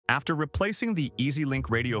After replacing the EasyLink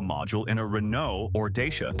radio module in a Renault or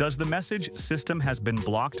Dacia, does the message "System has been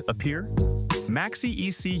blocked" appear?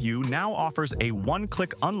 MaxiEcu now offers a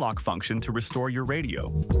one-click unlock function to restore your radio.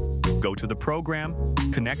 Go to the program,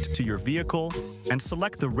 connect to your vehicle, and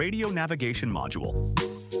select the radio navigation module.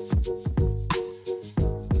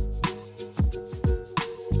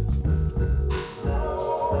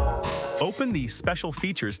 Open the Special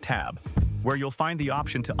Features tab, where you'll find the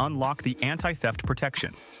option to unlock the anti-theft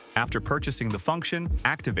protection. After purchasing the function,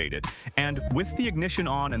 activate it, and with the ignition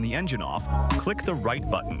on and the engine off, click the right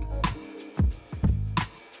button.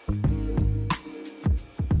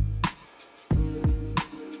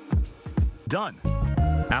 Done.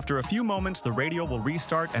 After a few moments, the radio will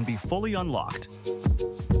restart and be fully unlocked.